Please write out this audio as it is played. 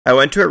I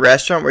went to a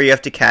restaurant where you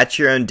have to catch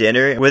your own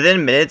dinner.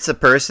 Within minutes, the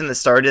person that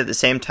started at the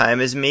same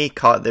time as me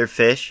caught their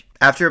fish.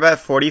 After about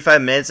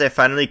 45 minutes, I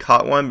finally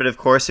caught one, but of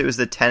course it was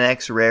the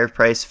 10x rare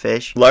price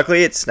fish.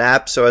 Luckily it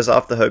snapped, so I was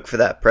off the hook for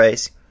that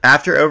price.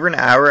 After over an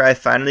hour, I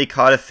finally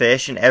caught a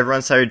fish and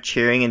everyone started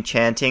cheering and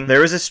chanting.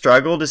 There was a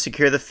struggle to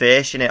secure the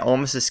fish and it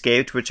almost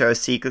escaped, which I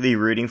was secretly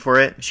rooting for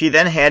it. She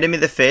then handed me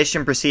the fish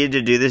and proceeded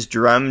to do this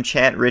drum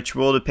chant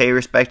ritual to pay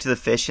respect to the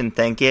fish and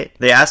thank it.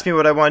 They asked me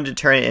what I wanted to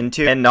turn it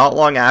into, and not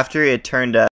long after, it turned up.